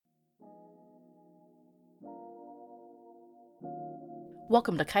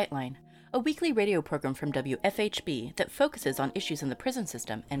Welcome to KiteLine, a weekly radio program from WFHB that focuses on issues in the prison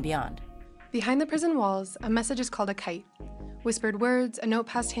system and beyond. Behind the prison walls, a message is called a kite. Whispered words, a note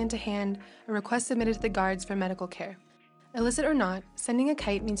passed hand to hand, a request submitted to the guards for medical care. Illicit or not, sending a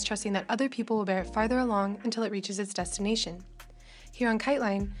kite means trusting that other people will bear it farther along until it reaches its destination. Here on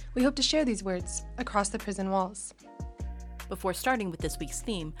KiteLine, we hope to share these words across the prison walls. Before starting with this week's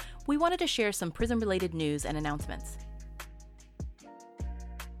theme, we wanted to share some prison-related news and announcements.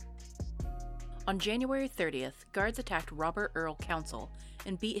 On January 30th, guards attacked Robert Earl Council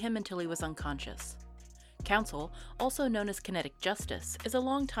and beat him until he was unconscious. Council, also known as Kinetic Justice, is a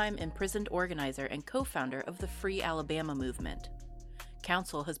longtime imprisoned organizer and co-founder of the Free Alabama movement.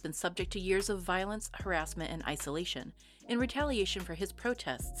 Council has been subject to years of violence, harassment, and isolation in retaliation for his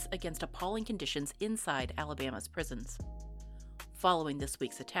protests against appalling conditions inside Alabama's prisons. Following this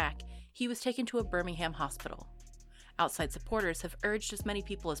week's attack, he was taken to a Birmingham hospital. Outside supporters have urged as many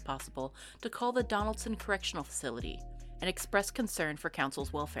people as possible to call the Donaldson Correctional Facility and express concern for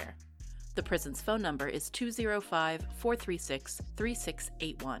Council's welfare. The prison's phone number is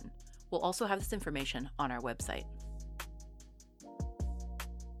 205-436-3681. We'll also have this information on our website.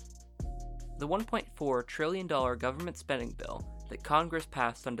 The $1.4 trillion government spending bill that Congress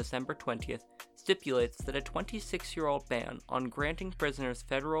passed on December 20th stipulates that a 26-year-old ban on granting prisoners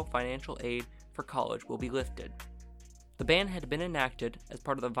federal financial aid for college will be lifted. The ban had been enacted as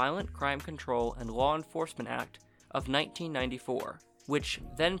part of the Violent Crime Control and Law Enforcement Act of 1994, which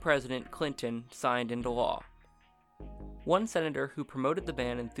then-President Clinton signed into law. One senator who promoted the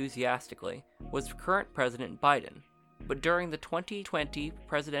ban enthusiastically was current President Biden, but during the 2020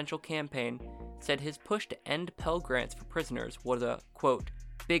 presidential campaign said his push to end Pell Grants for prisoners was a, quote,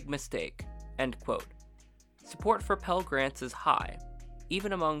 big mistake, end quote. Support for Pell Grants is high,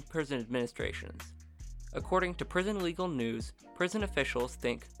 even among prison administrations. According to Prison Legal News, prison officials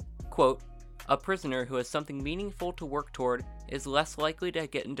think, quote, a prisoner who has something meaningful to work toward is less likely to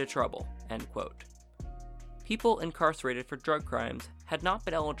get into trouble, end quote. People incarcerated for drug crimes had not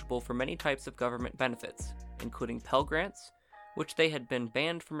been eligible for many types of government benefits, including Pell Grants, which they had been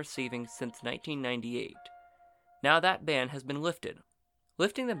banned from receiving since 1998. Now that ban has been lifted.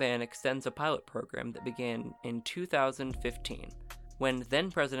 Lifting the ban extends a pilot program that began in 2015, when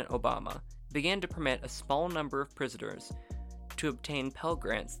then-President Obama began to permit a small number of prisoners to obtain Pell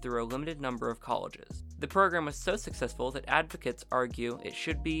Grants through a limited number of colleges. The program was so successful that advocates argue it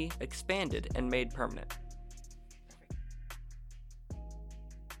should be expanded and made permanent.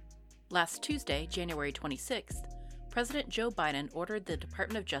 Last Tuesday, January 26th, President Joe Biden ordered the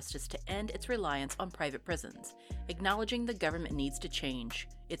Department of Justice to end its reliance on private prisons, acknowledging the government needs to change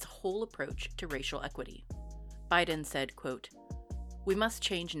its whole approach to racial equity. Biden said, quote, we must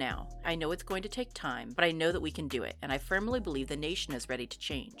change now. I know it's going to take time, but I know that we can do it, and I firmly believe the nation is ready to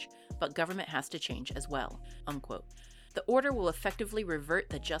change, but government has to change as well, unquote. The order will effectively revert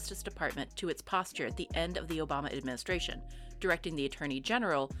the Justice Department to its posture at the end of the Obama administration, directing the Attorney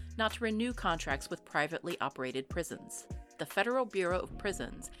General not to renew contracts with privately operated prisons. The Federal Bureau of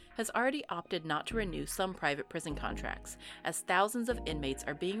Prisons has already opted not to renew some private prison contracts, as thousands of inmates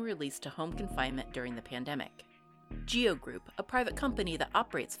are being released to home confinement during the pandemic. GEO Group, a private company that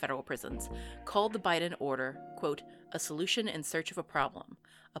operates federal prisons, called the Biden order, quote, a solution in search of a problem,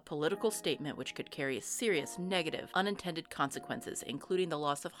 a political statement which could carry serious negative, unintended consequences, including the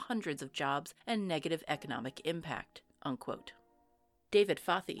loss of hundreds of jobs and negative economic impact, unquote. David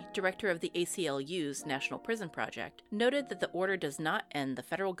Fathi, director of the ACLU's National Prison Project, noted that the order does not end the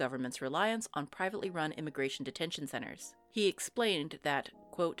federal government's reliance on privately run immigration detention centers. He explained that,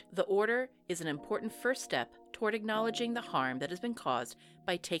 quote, the order is an important first step toward acknowledging the harm that has been caused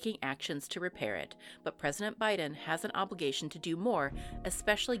by taking actions to repair it, but President Biden has an obligation to do more,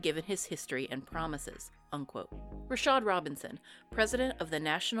 especially given his history and promises, unquote. Rashad Robinson, president of the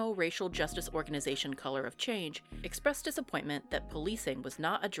National Racial Justice Organization Color of Change, expressed disappointment that policing was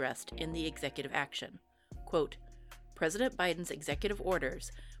not addressed in the executive action. Quote, President Biden's executive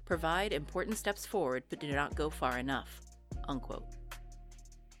orders provide important steps forward but do not go far enough, unquote.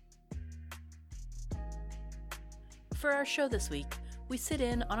 For our show this week, we sit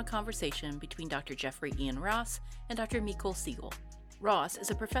in on a conversation between Dr. Jeffrey Ian Ross and Dr. Mecole Siegel. Ross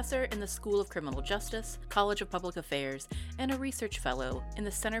is a professor in the School of Criminal Justice, College of Public Affairs, and a research fellow in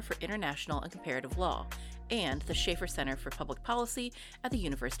the Center for International and Comparative Law and the Schaeffer Center for Public Policy at the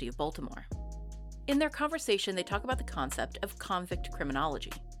University of Baltimore. In their conversation, they talk about the concept of convict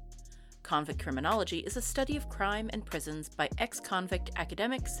criminology. Convict criminology is a study of crime and prisons by ex-convict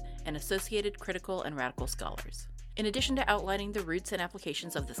academics and associated critical and radical scholars. In addition to outlining the roots and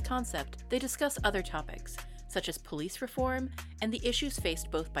applications of this concept, they discuss other topics, such as police reform and the issues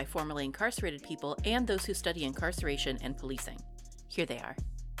faced both by formerly incarcerated people and those who study incarceration and policing. Here they are.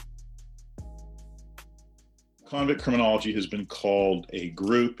 Convict criminology has been called a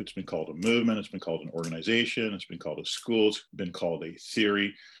group, it's been called a movement, it's been called an organization, it's been called a school, it's been called a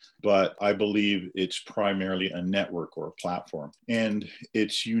theory, but I believe it's primarily a network or a platform. And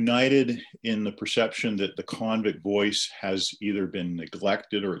it's united in the perception that the convict voice has either been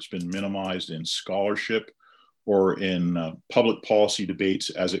neglected or it's been minimized in scholarship or in public policy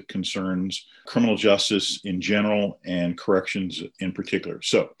debates as it concerns criminal justice in general and corrections in particular.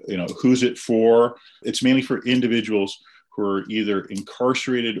 So, who's it for? It's mainly for individuals who are either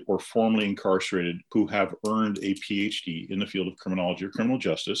incarcerated or formerly incarcerated who have earned a PhD in the field of criminology or criminal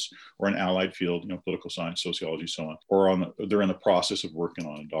justice or an allied field, political science, sociology, so on, or they're in the process of working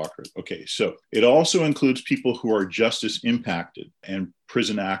on a doctorate. Okay, so it also includes people who are justice impacted and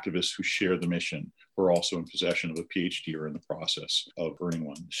prison activists who share the mission, who are also in possession of a PhD or in the process of earning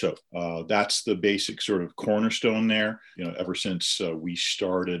one. So that's the basic sort of cornerstone there. Ever since we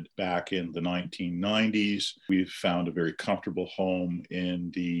started back in the 1990s, we've found a very comfortable home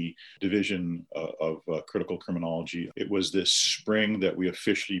in the division of critical criminology. It was this spring that we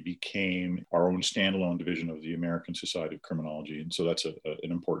officially became our own standalone division of the American Society of Criminology. And so that's an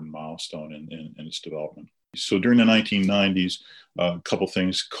important milestone in its development. So during the 1990s, a couple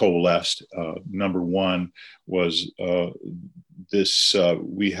things coalesced. Number one was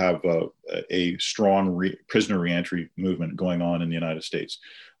we have a strong prisoner reentry movement going on in the United States.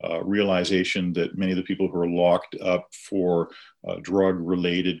 Realization that many of the people who are locked up for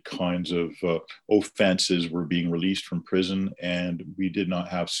drug-related kinds of offenses were being released from prison, and we did not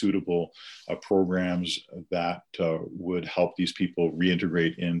have suitable programs that would help these people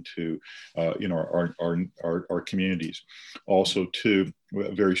reintegrate into our communities. Also, too,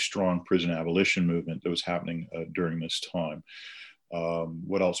 a very strong prison abolition movement that was happening during this time.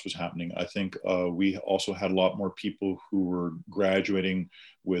 What else was happening? I think we also had a lot more people who were graduating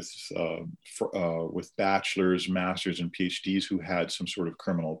with bachelor's, master's, and PhDs who had some sort of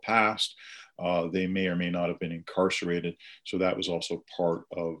criminal past. They may or may not have been incarcerated. So that was also part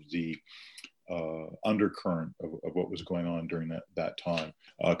of the undercurrent of what was going on during that time.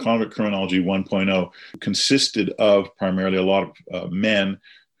 Convict Criminology 1.0 consisted of primarily a lot of men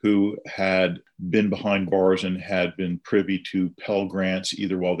who had been behind bars and had been privy to Pell Grants,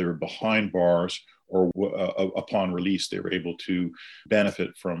 either while they were behind bars or upon release, they were able to benefit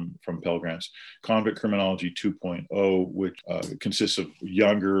from Pell Grants. Convict Criminology 2.0, which consists of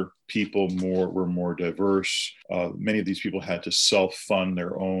younger people, were more diverse. Many of these people had to self-fund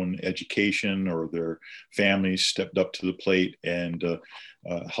their own education, or their families stepped up to the plate and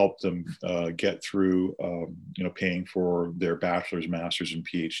helped them get through, paying for their bachelor's, master's, and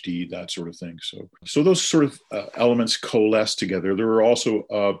PhD, that sort of thing. So those sort of elements coalesced together. There were also,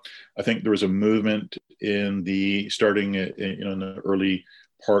 I think there was a movement starting in the early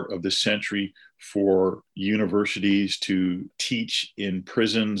part of this century for universities to teach in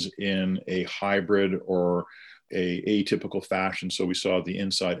prisons in a hybrid or a atypical fashion. So we saw the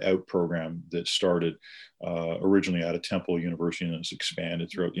Inside Out program that started originally out of Temple University and has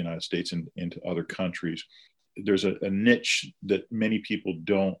expanded throughout the United States and into other countries. There's a niche that many people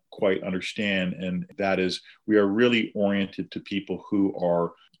don't quite understand, and that is we are really oriented to people who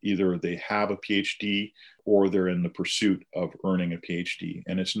are either they have a PhD or they're in the pursuit of earning a PhD.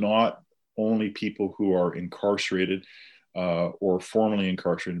 And it's not only people who are incarcerated or formerly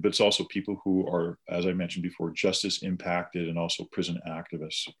incarcerated, but it's also people who are, as I mentioned before, justice impacted and also prison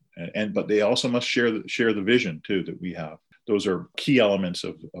activists. But they also must share the vision too that we have. Those are key elements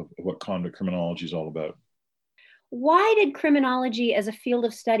of what convict criminology is all about. Why did criminology as a field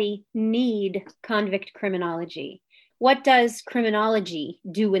of study need convict criminology? What does criminology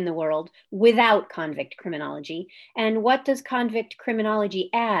do in the world without convict criminology? And what does convict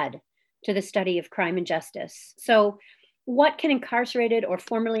criminology add to the study of crime and justice? So what can incarcerated or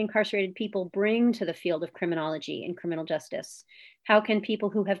formerly incarcerated people bring to the field of criminology and criminal justice? How can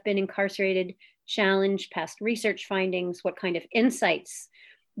people who have been incarcerated challenge past research findings? What kind of insights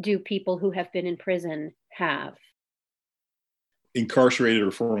do people who have been in prison have? Incarcerated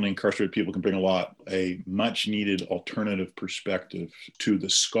or formerly incarcerated people can bring a much needed alternative perspective to the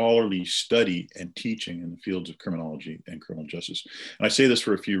scholarly study and teaching in the fields of criminology and criminal justice. And I say this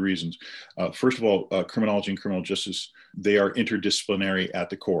for a few reasons. First of all, criminology and criminal justice, they are interdisciplinary at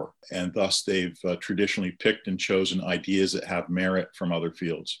the core, and thus they've traditionally picked and chosen ideas that have merit from other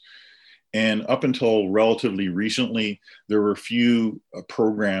fields. And up until relatively recently, there were a few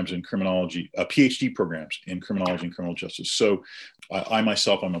programs in criminology, PhD programs in criminology and criminal justice. So I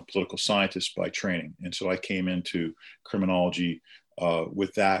myself, I'm a political scientist by training. And so I came into criminology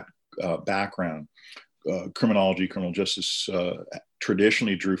with that background. Criminology, criminal justice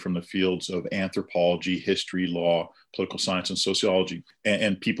traditionally drew from the fields of anthropology, history, law, political science, and sociology.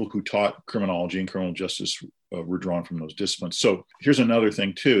 And people who taught criminology and criminal justice were drawn from those disciplines. So here's another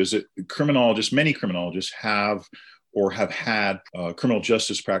thing too, is that many criminologists have or have had criminal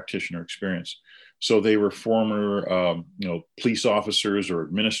justice practitioner experience. So they were former, police officers or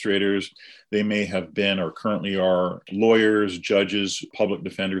administrators. They may have been or currently are lawyers, judges, public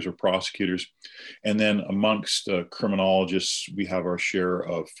defenders, or prosecutors. And then amongst criminologists, we have our share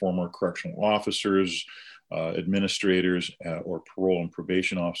of former correctional officers, administrators, or parole and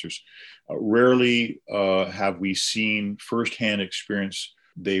probation officers. Rarely have we seen firsthand experience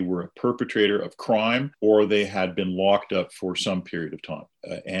they were a perpetrator of crime or they had been locked up for some period of time.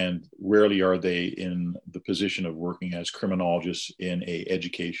 And rarely are they in the position of working as criminologists in a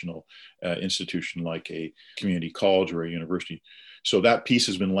educational institution like a community college or a university. So that piece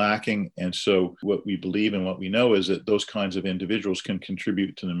has been lacking. And so what we believe and what we know is that those kinds of individuals can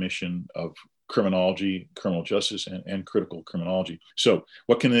contribute to the mission of criminology, criminal justice, and critical criminology. So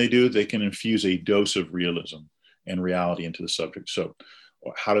what can they do? They can infuse a dose of realism and reality into the subject. So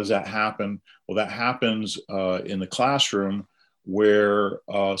how does that happen? Well, that happens in the classroom where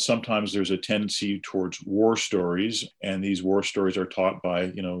sometimes there's a tendency towards war stories, and these war stories are taught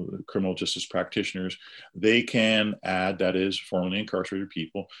by, criminal justice practitioners. They can add, that is, formerly incarcerated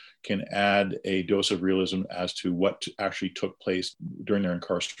people, can add a dose of realism as to what actually took place during their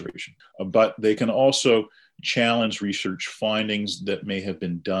incarceration. But they can also challenge research findings that may have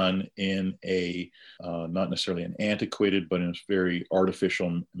been done in a not necessarily an antiquated, but in a very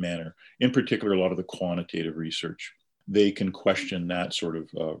artificial manner. In particular, a lot of the quantitative research. They can question that sort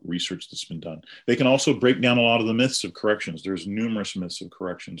of research that's been done. They can also break down a lot of the myths of corrections. There's numerous myths of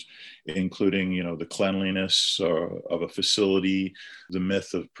corrections, including, the cleanliness of a facility, the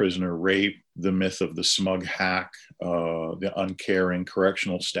myth of prisoner rape, the myth of the smug hack, the uncaring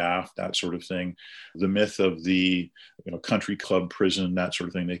correctional staff, that sort of thing, the myth of the country club prison, that sort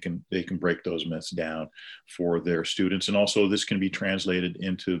of thing. They can break those myths down for their students. And also this can be translated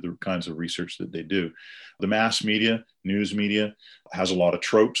into the kinds of research that they do. The mass media, news media, has a lot of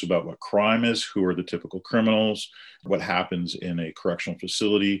tropes about what crime is, who are the typical criminals, what happens in a correctional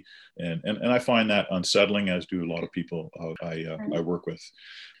facility. And I find that unsettling, as do a lot of people I work with.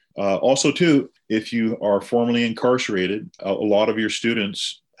 Also, too, if you are formerly incarcerated, a lot of your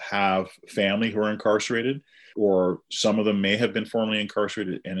students have family who are incarcerated, or some of them may have been formerly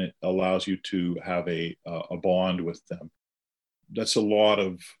incarcerated, and it allows you to have a bond with them. That's a lot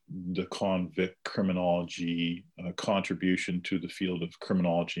of the convict criminology contribution to the field of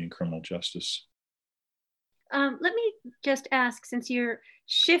criminology and criminal justice. Let me just ask, since you're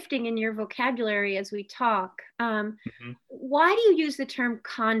shifting in your vocabulary as we talk, why do you use the term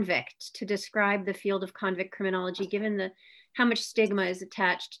convict to describe the field of convict criminology, given how much stigma is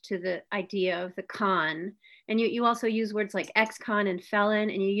attached to the idea of the con? And you also use words like ex-con and felon,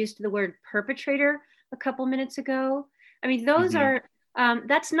 and you used the word perpetrator a couple minutes ago. I mean, those are,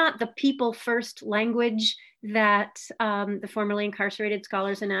 that's not the people first language that the formerly incarcerated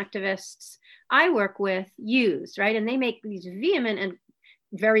scholars and activists I work with use, right? And they make these vehement and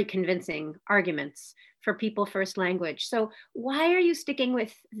very convincing arguments for people first language. So why are you sticking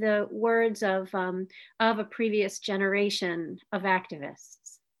with the words of a previous generation of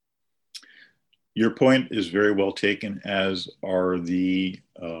activists? Your point is very well taken, as are the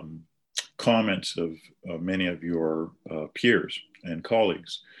comments of many of your peers and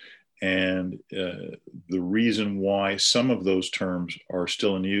colleagues. And the reason why some of those terms are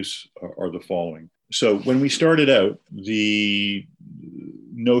still in use are the following. So when we started out, the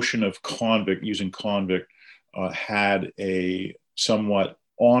notion of convict, using convict, had a somewhat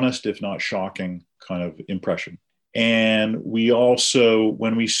honest, if not shocking, kind of impression. And we also,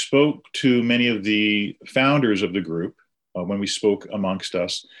 when we spoke to many of the founders of the group, when we spoke amongst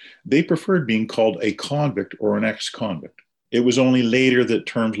us, they preferred being called a convict or an ex-convict. It was only later that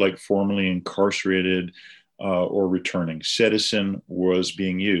terms like formerly incarcerated or returning citizen was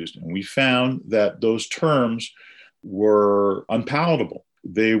being used. And we found that those terms were unpalatable.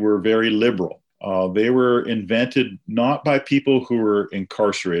 They were very liberal. They were invented not by people who were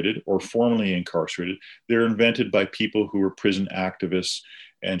incarcerated or formerly incarcerated. They're invented by people who were prison activists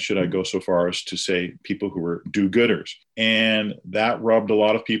And should I go so far as to say people who were do-gooders? And that rubbed a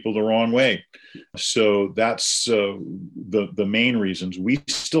lot of people the wrong way. So that's the main reasons. We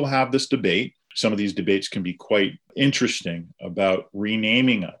still have this debate. Some of these debates can be quite interesting about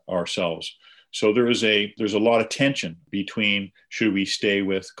renaming ourselves. So there's a lot of tension between, should we stay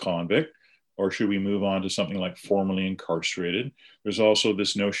with convict or should we move on to something like formerly incarcerated? There's also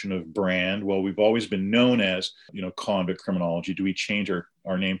this notion of brand. Well, we've always been known as, convict criminology. Do we change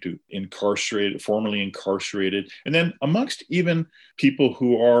our name to incarcerated, formerly incarcerated? And then amongst even people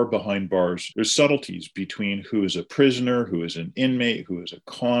who are behind bars, there's subtleties between who is a prisoner, who is an inmate, who is a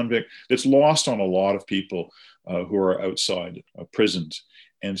convict. That's lost on a lot of people who are outside prisons.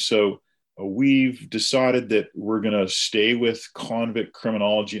 And so we've decided that we're going to stay with convict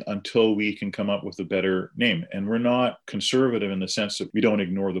criminology until we can come up with a better name. And we're not conservative in the sense that we don't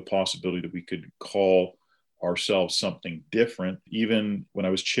ignore the possibility that we could call ourselves something different. Even when I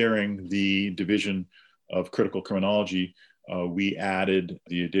was chairing the division of critical criminology, we added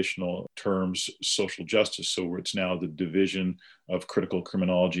the additional terms social justice. So it's now the Division of Critical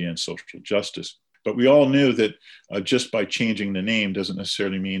Criminology and Social Justice. But we all knew that just by changing the name doesn't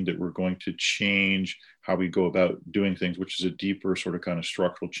necessarily mean that we're going to change how we go about doing things, which is a deeper sort of kind of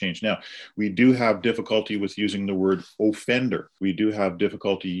structural change. Now, we do have difficulty with using the word offender. We do have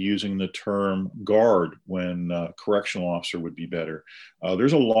difficulty using the term guard when correctional officer would be better.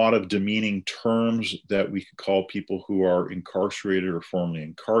 There's a lot of demeaning terms that we could call people who are incarcerated or formerly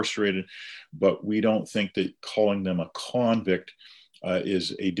incarcerated, but we don't think that calling them a convict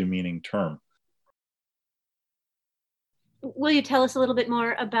is a demeaning term. Will you tell us a little bit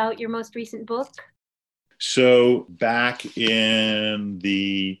more about your most recent book? So back in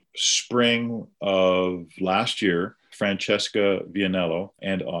the spring of last year, Francesca Vianello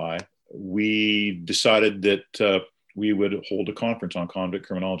and we decided that we would hold a conference on convict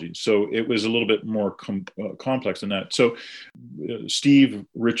criminology. So it was a little bit more complex than that. So Steve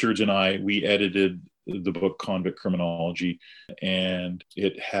Richards and we edited the book Convict Criminology, and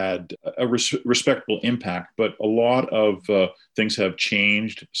it had a respectable impact, but a lot of things have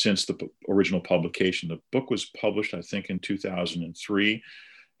changed since the original publication. The book was published, I think, in 2003.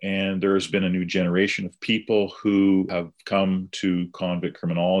 And there has been a new generation of people who have come to convict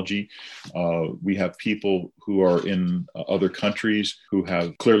criminology. We have people who are in other countries who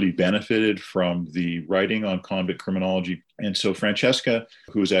have clearly benefited from the writing on convict criminology. And so Francesca,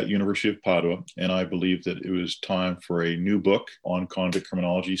 who is at University of Padua, and I believe that it was time for a new book on convict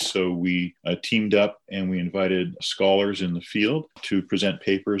criminology. So we teamed up and we invited scholars in the field to present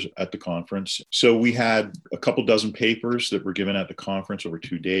papers at the conference. So we had a couple dozen papers that were given at the conference over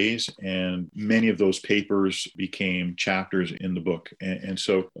 2 days, and many of those papers became chapters in the book. And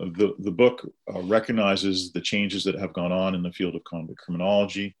so the book recognizes the changes that have gone on in the field of convict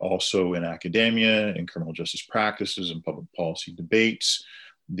criminology, also in academia, in criminal justice practices, and public policy debates.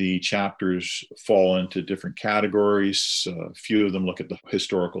 The chapters fall into different categories. A few of them look at the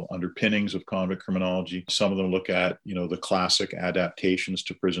historical underpinnings of convict criminology. Some of them look at, the classic adaptations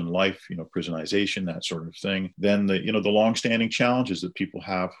to prison life, prisonization, that sort of thing. Then the longstanding challenges that people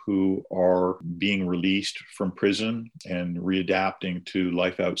have who are being released from prison and readapting to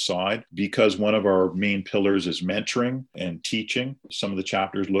life outside, because one of our main pillars is mentoring and teaching. Some of the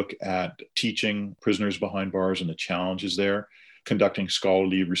chapters look at teaching prisoners behind bars and the challenges there, conducting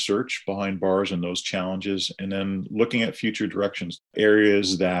scholarly research behind bars and those challenges, and then looking at future directions,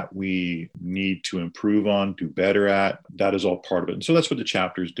 areas that we need to improve on, do better at. That is all part of it. And so that's what the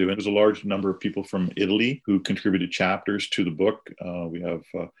chapters do. And there's a large number of people from Italy who contributed chapters to the book. We have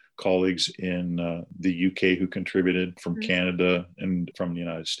colleagues in the UK who contributed, from Canada and from the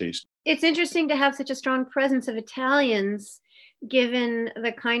United States. It's interesting to have such a strong presence of Italians, given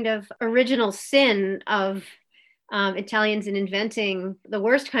the kind of original sin of Italians in inventing the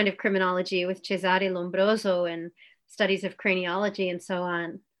worst kind of criminology with Cesare Lombroso and studies of craniology and so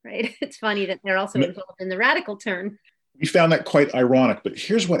on, right? It's funny that they're also involved in the radical turn. We found that quite ironic, but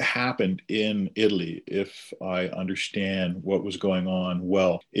here's what happened in Italy, if I understand what was going on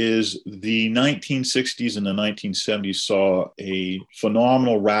well, is the 1960s and the 1970s saw a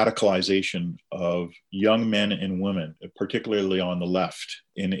phenomenal radicalization of young men and women, particularly on the left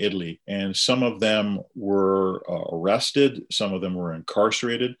in Italy. And some of them were arrested, some of them were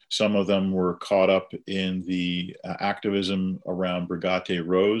incarcerated, some of them were caught up in the activism around Brigate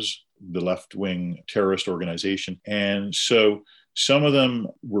Rose, the left-wing terrorist organization. And so some of them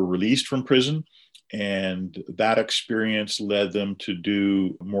were released from prison, And that experience led them to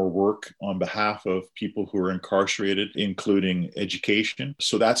do more work on behalf of people who are incarcerated, including education.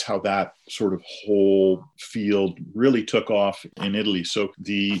 So that's how that sort of whole field really took off in Italy. So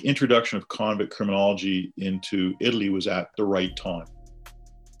the introduction of convict criminology into Italy was at the right time.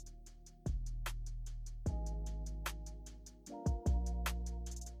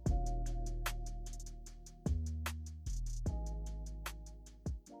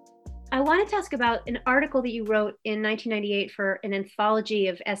 I wanted to ask about an article that you wrote in 1998 for an anthology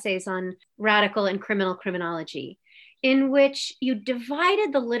of essays on radical and criminal criminology, in which you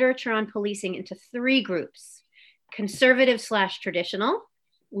divided the literature on policing into three groups: conservative/traditional,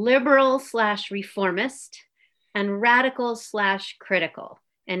 liberal/reformist, and radical/critical.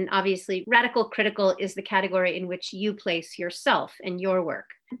 And obviously, radical critical is the category in which you place yourself and your work.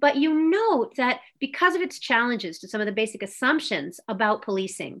 But you note that because of its challenges to some of the basic assumptions about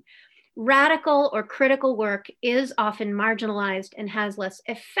policing, radical or critical work is often marginalized and has less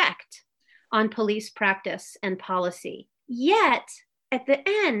effect on police practice and policy. Yet, at the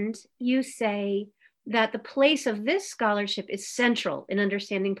end, you say that the place of this scholarship is central in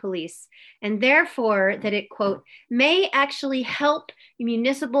understanding police, and therefore that it, quote, may actually help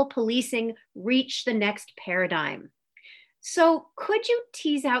municipal policing reach the next paradigm. So could you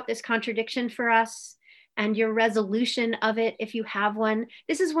tease out this contradiction for us and your resolution of it, if you have one?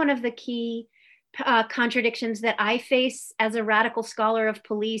 This is one of the key contradictions that I face as a radical scholar of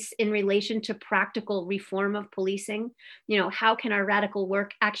police in relation to practical reform of policing. You know, how can our radical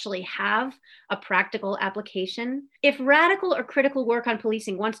work actually have a practical application? If radical or critical work on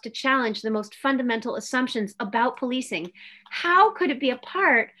policing wants to challenge the most fundamental assumptions about policing, how could it be a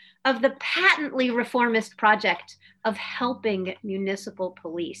part of the patently reformist project of helping municipal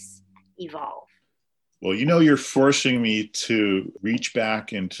police evolve? Well, you know, you're forcing me to reach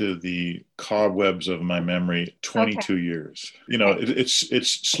back into the cobwebs of my memory 22 years. You know,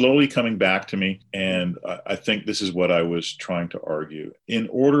 it's slowly coming back to me. And I think this is what I was trying to argue. In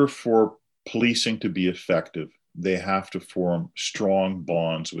order for policing to be effective, they have to form strong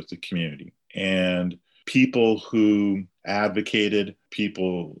bonds with the community. And people who advocated,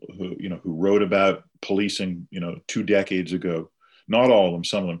 people who, you know, who wrote about policing, you know, 2 decades ago, not all of them,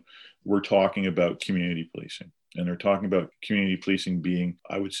 some of them, we're talking about community policing. And they're talking about community policing being,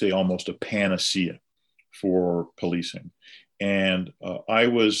 I would say, almost a panacea for policing. And I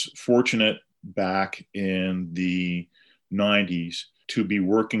was fortunate back in the 90s to be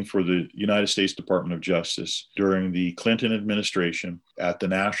working for the United States Department of Justice during the Clinton administration at the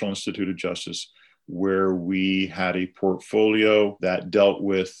National Institute of Justice, where we had a portfolio that dealt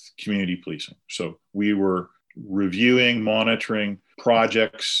with community policing. So we were reviewing, monitoring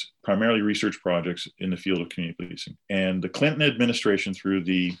projects, primarily research projects in the field of community policing. And the Clinton administration, through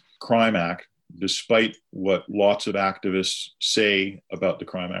the Crime Act, despite what lots of activists say about the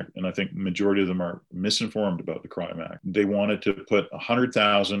Crime Act, and I think the majority of them are misinformed about the Crime Act, they wanted to put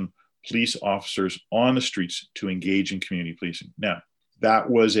 100,000 police officers on the streets to engage in community policing. Now, that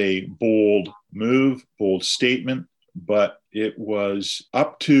was a bold move, bold statement, but it was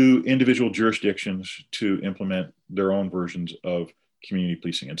up to individual jurisdictions to implement their own versions of community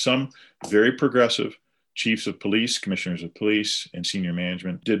policing. And some very progressive chiefs of police, commissioners of police, and senior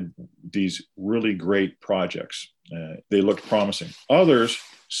management did these really great projects. They looked promising. Others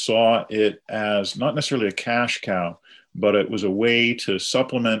saw it as not necessarily a cash cow, but it was a way to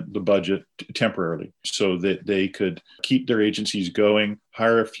supplement the budget temporarily so that they could keep their agencies going,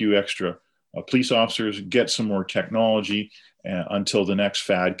 hire a few extra police officers, get some more technology until the next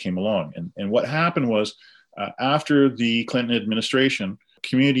fad came along. And what happened was, after the Clinton administration,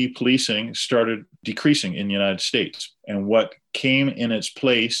 community policing started decreasing in the United States. And what came in its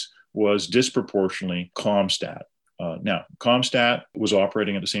place was disproportionately CompStat. Now, CompStat was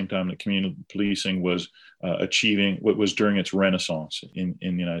operating at the same time that community policing was achieving what was during its renaissance in the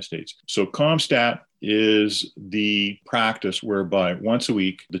United States. So CompStat is the practice whereby once a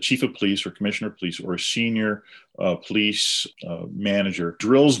week, the chief of police or commissioner of police or a senior police manager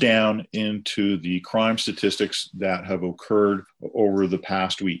drills down into the crime statistics that have occurred over the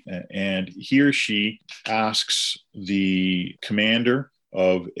past week. And he or she asks the commander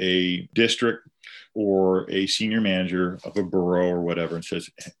of a district or a senior manager of a borough or whatever and says,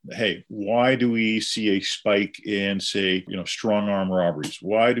 hey, why do we see a spike in, say, strong arm robberies?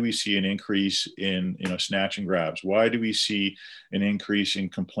 Why do we see an increase in, snatch and grabs? Why do we see an increase in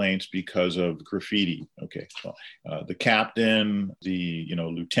complaints because of graffiti? Okay, well, the captain, the,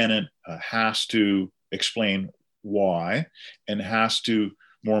 lieutenant has to explain why and has to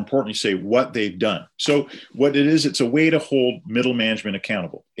more importantly, say what they've done. So what it is, it's a way to hold middle management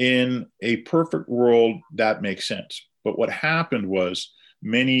accountable. In a perfect world, that makes sense. But what happened was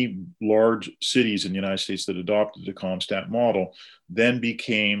many large cities in the United States that adopted the CompStat model then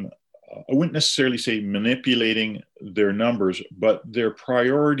became, I wouldn't necessarily say manipulating their numbers, but their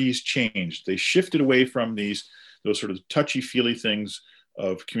priorities changed. They shifted away from those sort of touchy-feely things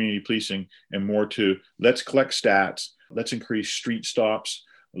of community policing and more to let's collect stats, let's increase street stops,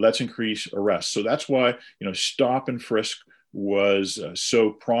 let's increase arrests. So that's why, stop and frisk was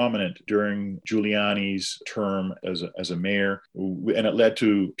so prominent during Giuliani's term as a mayor. And it led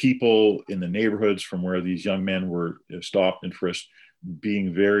to people in the neighborhoods from where these young men were stopped and frisked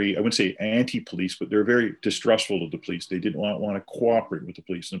being very, I wouldn't say anti-police, but they're very distrustful of the police. They didn't want to cooperate with the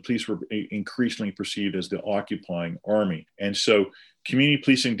police. And the police were increasingly perceived as the occupying army. And so community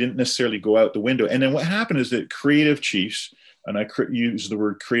policing didn't necessarily go out the window. And then what happened is that creative chiefs, and I use the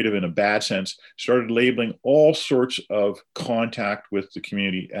word creative in a bad sense, started labeling all sorts of contact with the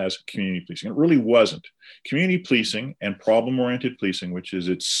community as community policing. It really wasn't. Community policing and problem-oriented policing, which is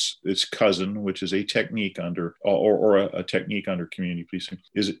its cousin, which is a technique under, or a technique under community policing,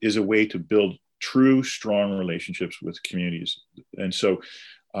 is a way to build true, strong relationships with communities. And so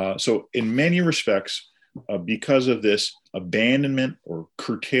in many respects, because of this abandonment or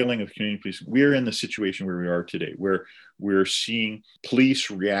curtailing of community policing, we're in the situation where we are today, where we're seeing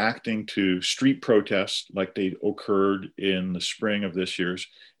police reacting to street protests like they occurred in the spring of this year's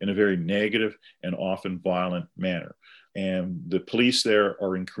in a very negative and often violent manner. And the police there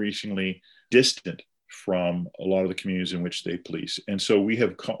are increasingly distant from a lot of the communities in which they police. And so we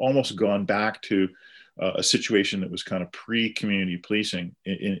have almost gone back to a situation that was kind of pre-community policing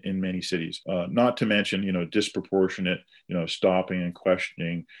in many cities. Not to mention, disproportionate, stopping and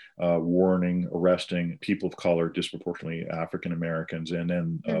questioning, warning, arresting people of color, disproportionately African Americans, and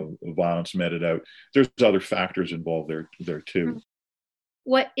then violence meted out. There's other factors involved there too.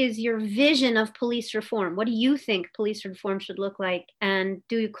 What is your vision of police reform? What do you think police reform should look like? And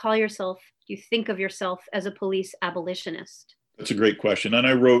do you think of yourself as a police abolitionist? That's a great question. And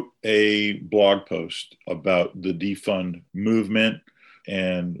I wrote a blog post about the defund movement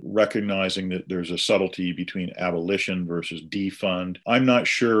and recognizing that there's a subtlety between abolition versus defund. I'm not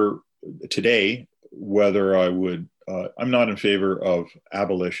sure today whether I'm not in favor of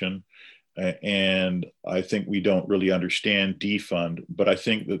abolition. And I think we don't really understand defund, but I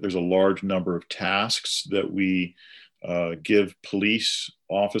think that there's a large number of tasks that we give police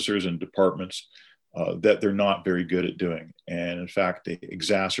officers and departments that they're not very good at doing. And in fact, they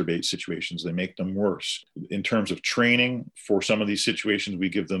exacerbate situations. They make them worse. In terms of training for some of these situations, we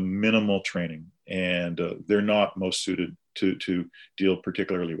give them minimal training, and they're not most suited to deal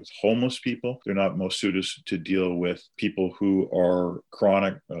particularly with homeless people. They're not most suited to deal with people who are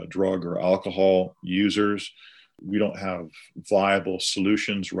chronic drug or alcohol users. We don't have viable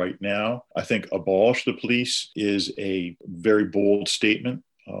solutions right now. I think abolish the police is a very bold statement,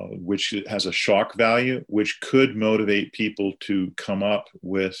 which has a shock value, which could motivate people to come up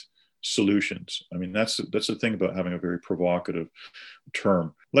with solutions. I mean, that's the thing about having a very provocative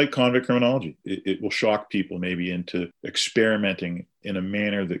term. Like convict criminology, it will shock people maybe into experimenting in a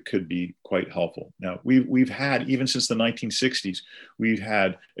manner that could be quite helpful. Now, we've had, even since the 1960s, we've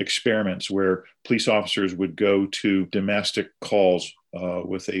had experiments where police officers would go to domestic calls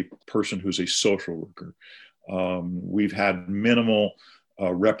with a person who's a social worker. We've had minimal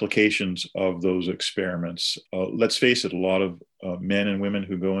replications of those experiments. Let's face it, a lot of men and women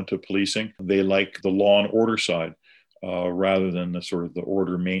who go into policing, they like the law and order side rather than the sort of the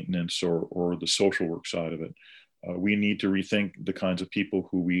order maintenance or the social work side of it. We need to rethink the kinds of people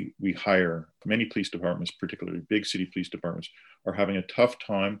who we hire. Many police departments, particularly big city police departments, are having a tough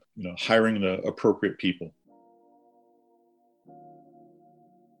time, hiring the appropriate people.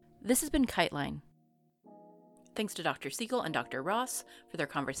 This has been KiteLine. Thanks to Dr. Siegel and Dr. Ross for their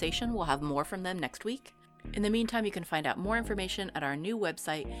conversation. We'll have more from them next week. In the meantime, you can find out more information at our new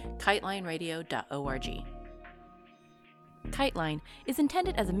website, kitelineradio.org. KiteLine is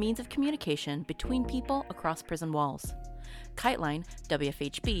intended as a means of communication between people across prison walls. KiteLine,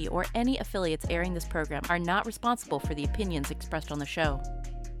 WFHB, or any affiliates airing this program are not responsible for the opinions expressed on the show.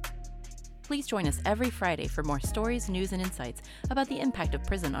 Please join us every Friday for more stories, news, and insights about the impact of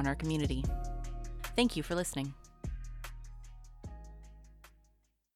prison on our community. Thank you for listening.